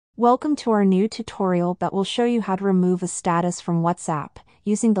Welcome to our new tutorial that will show you how to remove a status from WhatsApp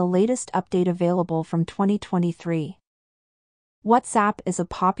using the latest update available from 2023. WhatsApp is a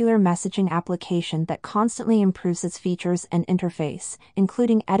popular messaging application that constantly improves its features and interface,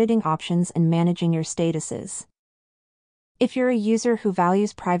 including editing options and managing your statuses. If you're a user who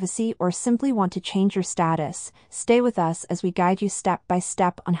values privacy or simply want to change your status, stay with us as we guide you step by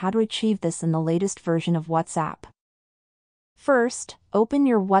step on how to achieve this in the latest version of WhatsApp. First, open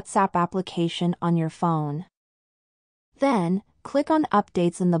your WhatsApp application on your phone. Then, click on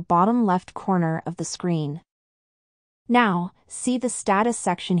Updates in the bottom left corner of the screen. Now, see the status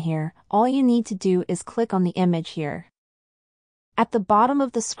section here. All you need to do is click on the image here. At the bottom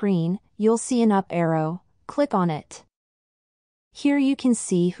of the screen, you'll see an up arrow. Click on it. Here you can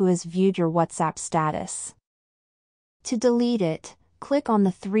see who has viewed your WhatsApp status. To delete it, click on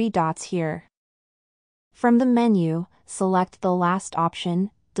the three dots here. From the menu, select the last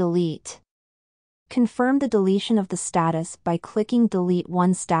option, Delete. Confirm the deletion of the status by clicking Delete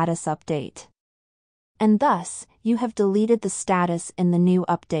One Status Update. And thus, you have deleted the status in the new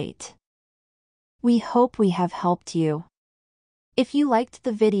update. We hope we have helped you. If you liked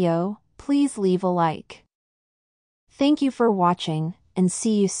the video, please leave a like. Thank you for watching, and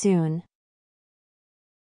see you soon.